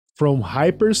From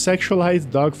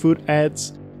hyper-sexualized dog food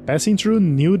ads, passing through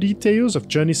new details of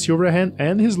Johnny Silverhand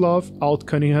and his love, Alt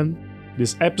Cunningham,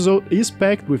 this episode is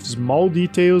packed with small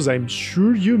details I'm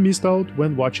sure you missed out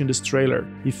when watching this trailer.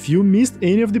 If you missed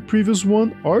any of the previous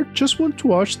one or just want to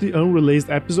watch the unreleased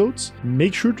episodes,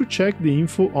 make sure to check the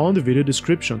info on the video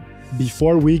description.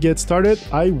 Before we get started,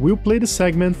 I will play the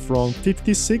segment from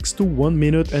 56 to 1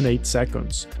 minute and 8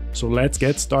 seconds. So let's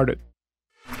get started.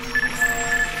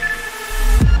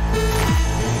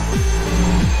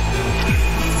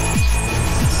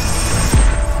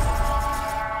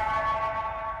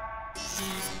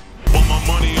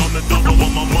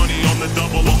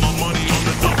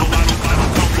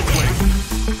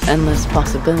 Endless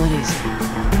possibilities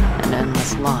and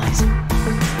endless lies.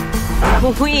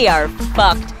 We are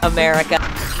fucked, America.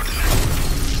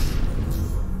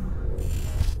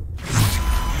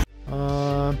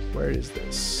 Where is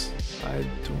this? I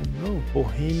don't know.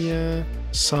 Bohemia,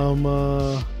 some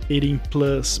 18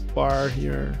 plus bar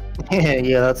here.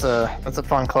 Yeah, that's a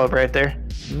fun club right there.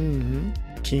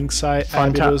 King size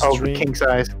Fun time. Oh, king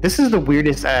size. This is the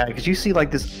weirdest ad because you see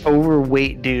like this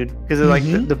overweight dude because like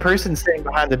the person sitting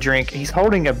behind the drink, he's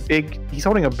holding a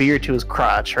beer to his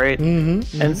crotch, right?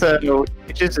 And so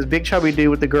it's just this big chubby dude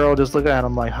with the girl just looking at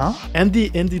him like, huh? And the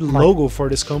logo for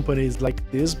this company is like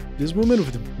this woman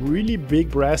with really big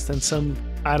breasts and some,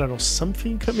 I don't know,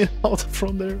 something coming out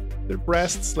from their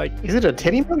breasts. Like, is it a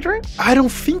titty milk drink? I don't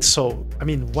think so. I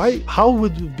mean, why? How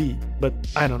would it be? But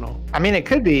I don't know. I mean, it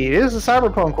could be. It is a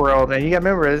cyberpunk world, and you gotta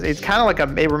remember, it's kind of like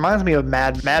it reminds me of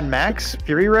Mad Max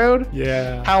Fury Road.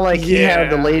 Yeah. How like you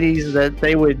have the ladies that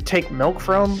they would take milk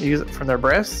from, use it from their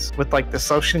breasts with like the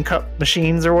suction cup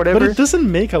machines or whatever. But it doesn't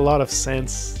make a lot of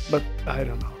sense. But I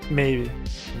don't know. Maybe.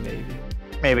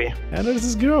 And there's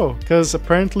this girl, because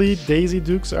apparently Daisy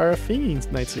Dukes are a thing in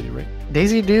Night City, right?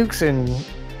 Daisy Dukes and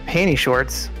panty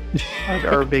shorts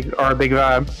are a big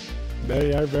vibe.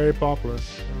 They are very popular.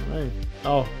 All right.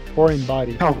 Oh, foreign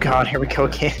body. Oh God, here we go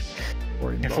again.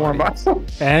 Foreign body.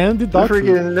 And the dog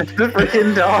food. The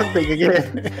freaking dog thing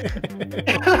again.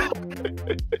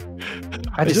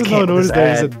 I just now noticed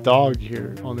there's a dog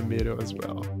here on the middle as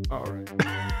well. All right.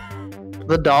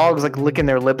 The dog's like licking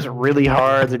their lips really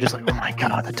hard. They're just like, oh my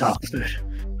God, the dog food.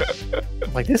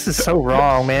 I'm like, this is so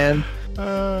wrong, man.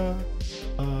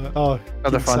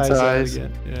 Another fun size.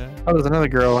 Again. Yeah. Oh, there's another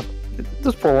girl.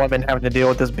 This poor woman having to deal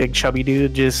with this big chubby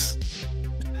dude. Just.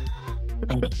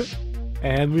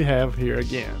 And we have here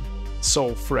again,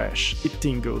 so fresh it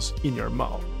tingles in your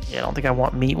mouth. Yeah, I don't think I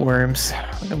want meatworms.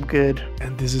 I'm good.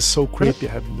 And this is so creepy.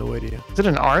 I have no idea. Is it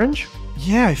an orange?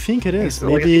 Yeah, I think it is.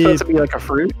 Maybe it's supposed to be like a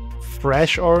fruit.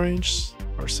 Fresh orange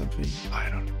or something. I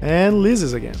don't know. And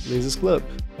Liz's again. Liz's club.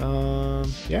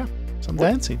 Yeah, some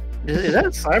dancing. Is that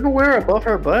cyberware above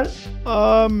her butt?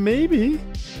 Maybe.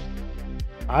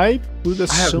 I would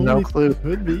assume no clue. It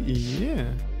could be.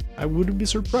 Yeah, I wouldn't be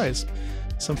surprised.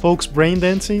 Some folks brain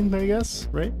dancing, I guess,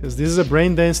 right? Because this is a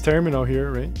brain dance terminal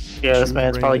here, right? Yeah, this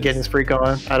man's probably getting his freak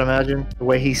on, I'd imagine, the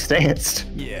way he danced.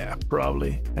 Yeah,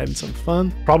 probably having some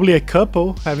fun. Probably a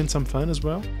couple having some fun as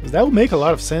well. Because that would make a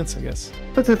lot of sense, I guess.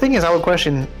 But the thing is, I would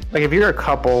question, like, if you're a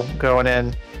couple going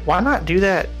in, why not do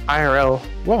that IRL?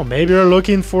 Well, maybe you're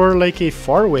looking for like a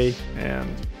faraway,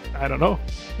 and I don't know.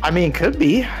 I mean, could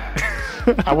be.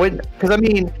 I wouldn't, because I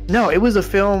mean, no, it was a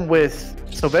film with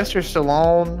Sylvester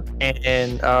Stallone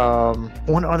and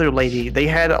one other lady. They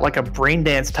had like a brain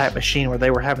dance type machine where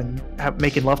they were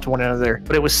making love to one another,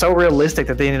 but it was so realistic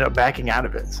that they ended up backing out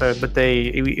of it. So, but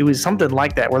it was something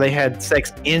like that where they had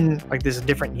sex in like this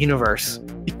different universe.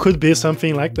 It could be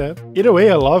something like that. Either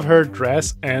way, I love her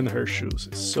dress and her shoes.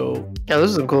 So yeah,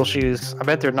 those are some cool shoes. I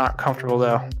bet they're not comfortable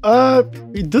though.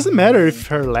 It doesn't matter if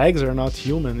her legs are not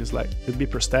human. It's like it'd be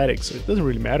prosthetic, so it doesn't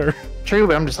really matter. True,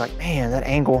 but I'm just like, man, that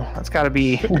angle, that's got to be.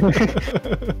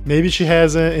 Maybe she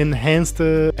has enhanced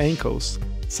ankles,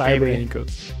 cyber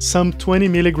ankles. Some 20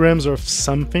 milligrams of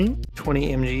something.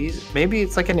 20 mgs. Maybe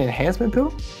it's like an enhancement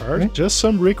pill, or just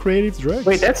some recreative drugs.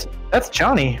 Wait, that's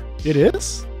Johnny. It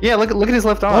is. Yeah, look at his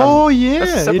left arm. Oh yeah,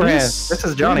 that's it is. This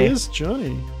is Johnny. It is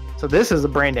Johnny. So this is a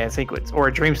brain dance sequence or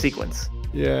a dream sequence.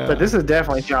 Yeah. But this is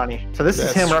definitely Johnny. So this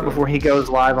is him right before he goes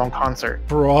live on concert.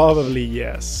 Probably,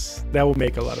 yes. That would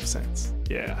make a lot of sense.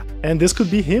 Yeah. And this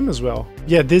could be him as well.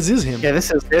 Yeah, this is him. Yeah,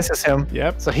 this is him.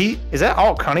 Yep. So is that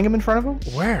Alt Cunningham in front of him?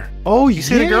 Where? Oh, you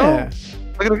see the girl?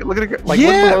 Look at the girl. Like,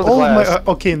 yeah. Look below the glass.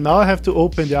 Okay, now I have to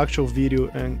open the actual video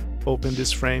and open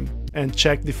this frame and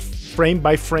check the frame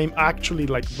by frame, actually,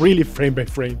 like really frame by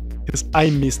frame, because I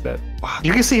missed that. Wow.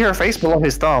 You can see her face below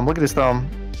his thumb. Look at his thumb.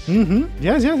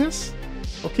 Yes.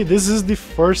 Okay, this is the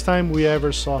first time we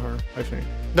ever saw her, I think.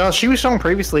 No, she was shown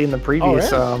previously in the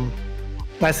previous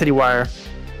Night City Wire.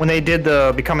 When they did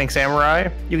the Becoming Samurai,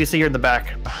 you can see her in the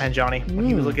back behind Johnny when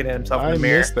he was looking at himself in the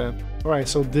mirror. I missed that. Alright,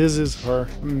 so this is her.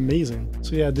 Amazing.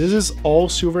 So yeah, this is all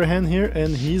Silverhand here,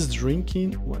 and he's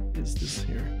drinking... What is this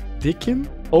here? Dickin?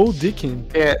 Oh,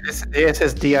 Dickin. Yeah, it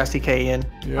says D-I-C-K-N.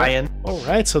 Yeah. I-N.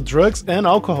 Alright, so drugs and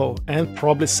alcohol, and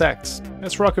probably sex.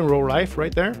 That's rock and roll life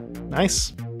right there.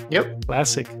 Nice. Yep.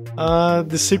 Classic.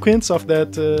 The sequence of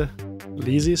that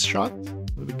Lizzie's shot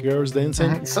with the girls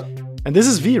dancing. And this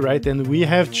is V, right? And we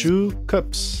have 2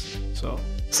 cups. So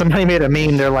somebody made a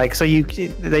meme. They're like, so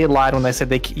they lied when they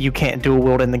said you can't dual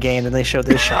wield in the game, and they showed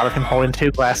this shot of him holding 2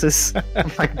 glasses.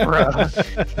 I'm like,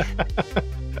 bruh.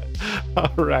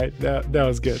 All right, that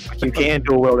was good. You can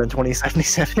dual wield in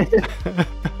 2077. That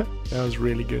was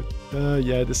really good.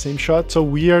 Yeah, the same shot. So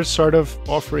we are sort of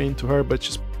offering to her, but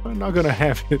she's not gonna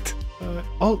have it.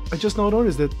 Oh, I just now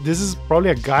noticed that this is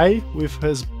probably a guy with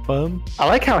his bum. I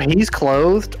like how he's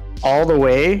clothed all the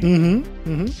way, and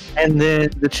then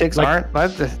the chicks aren't.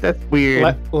 That's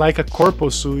weird. Like a corpo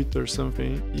suit or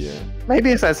something. Yeah.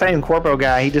 Maybe it's that same corpo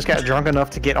guy. He just got drunk enough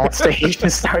to get on stage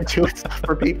and start doing stuff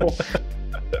for people.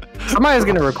 Somebody's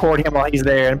gonna record him while he's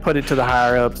there and put it to the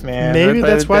higher ups, man. Maybe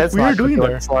that's what we're doing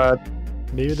there.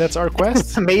 Maybe that's our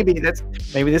quest. maybe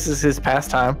this is his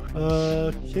pastime.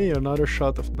 Okay, another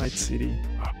shot of Night City.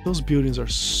 Those buildings are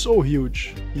so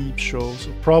huge. Peep show.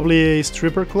 So probably a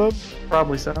stripper club.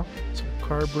 Probably so. So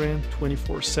car brand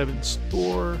 24/7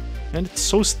 store, and it's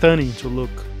so stunning to look.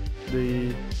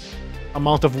 The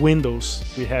amount of windows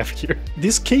we have here.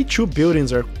 These K2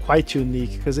 buildings are quite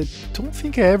unique because I don't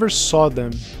think I ever saw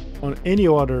them on any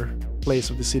other place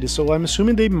of the city. So I'm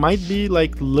assuming they might be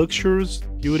like luxurious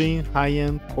building,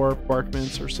 high-end core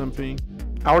apartments or something.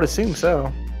 I would assume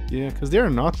so. Yeah, because they are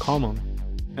not common.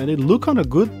 And they look on a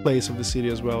good place of the city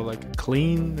as well, like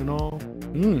clean and all.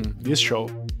 This show.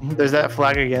 There's that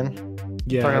flag again.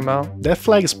 Yeah, talking about. That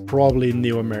flag is probably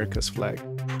New America's flag.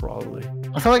 Probably.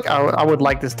 I feel like I would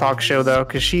like this talk show though,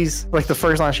 because she's like the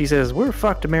first line she says, "We're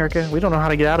fucked, America. We don't know how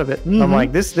to get out of it." I'm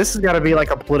like, this has got to be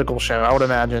like a political show. I would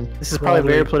imagine this is probably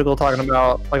very political, talking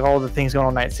about like all the things going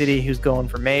on in Night City, who's going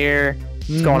for mayor,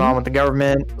 what's going on with the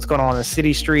government, what's going on in the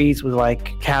city streets with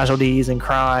like casualties and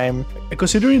crime. And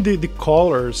considering the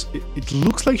colors, it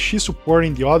looks like she's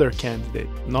supporting the other candidate,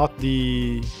 not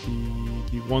the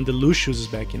one that Lucius is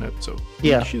backing up. So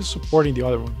yeah, she's supporting the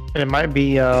other one. And it might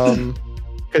be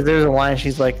because there's a line,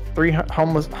 she's like,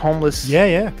 homeless.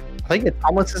 Yeah. I think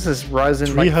homelessness is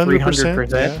rising like 300%.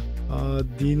 Yeah.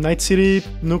 The Night City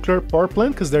nuclear power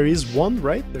plant, because there is one,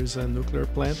 right? There's a nuclear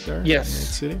plant there. Yes. In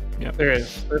Night City. Yeah. There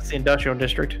is. That's the industrial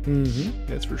district.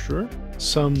 That's for sure.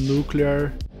 Some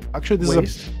nuclear. Actually, this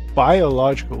waste. Is a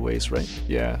biological waste, right?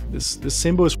 Yeah. This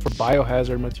symbol is for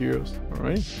biohazard materials. All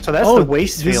right. So that's the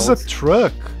waste field. This is a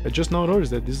truck. I just now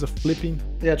noticed that this is a flipping.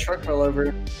 Yeah, truck fell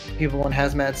over. People in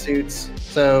hazmat suits.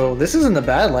 So this is in the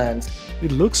Badlands.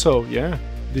 It looks so. Yeah.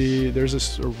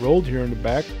 There's a road here in the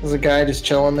back. There's a guy just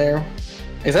chilling there.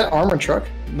 Is that armored truck?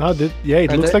 No, it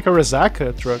looks like a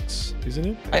Razaka trucks, isn't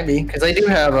it? Might be, because they do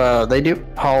have they do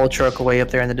haul a truck way up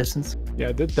there in the distance.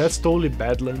 Yeah, that's totally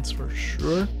Badlands for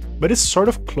sure. But it's sort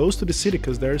of close to the city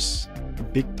because there's a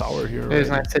big tower here. There's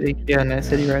Night City. Yeah, Night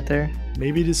City right there.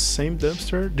 Maybe the same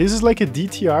dumpster. This is like a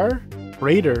DTR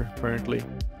Raider, apparently.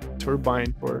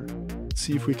 Turbine for.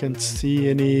 See if we can see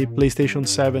any PlayStation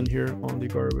 7 here on the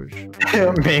garbage.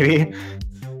 Maybe.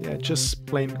 Yeah, just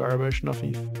plain garbage,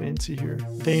 nothing fancy here.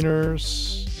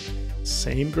 Containers,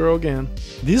 same girl again.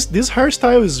 This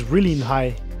hairstyle is really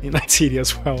high in Night City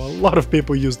as well. A lot of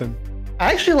people use them.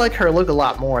 I actually like her look a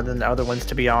lot more than the other ones,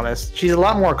 to be honest. She's a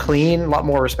lot more clean, a lot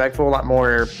more respectful, a lot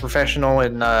more professional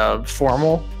and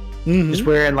formal. Just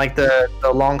wearing like the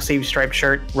long sleeve striped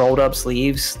shirt, rolled up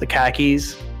sleeves, the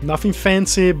khakis. Nothing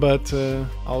fancy, but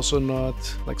also not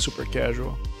like super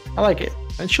casual. I like it.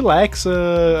 And she lacks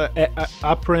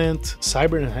apparent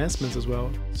cyber enhancements as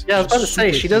well. Yeah, I was about to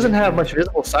say, she doesn't have much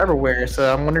visible cyberware,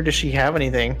 so I'm wondering, does she have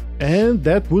anything? And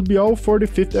that would be all for the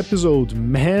 5th episode.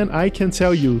 Man, I can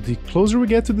tell you, the closer we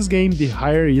get to this game, the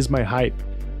higher is my hype.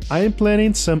 I am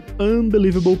planning some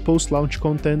unbelievable post-launch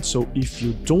content, so if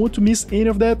you don't want to miss any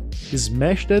of that,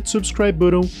 smash that subscribe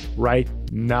button right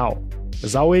now.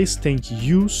 As always, thank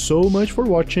you so much for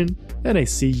watching, and I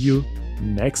see you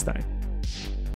next time.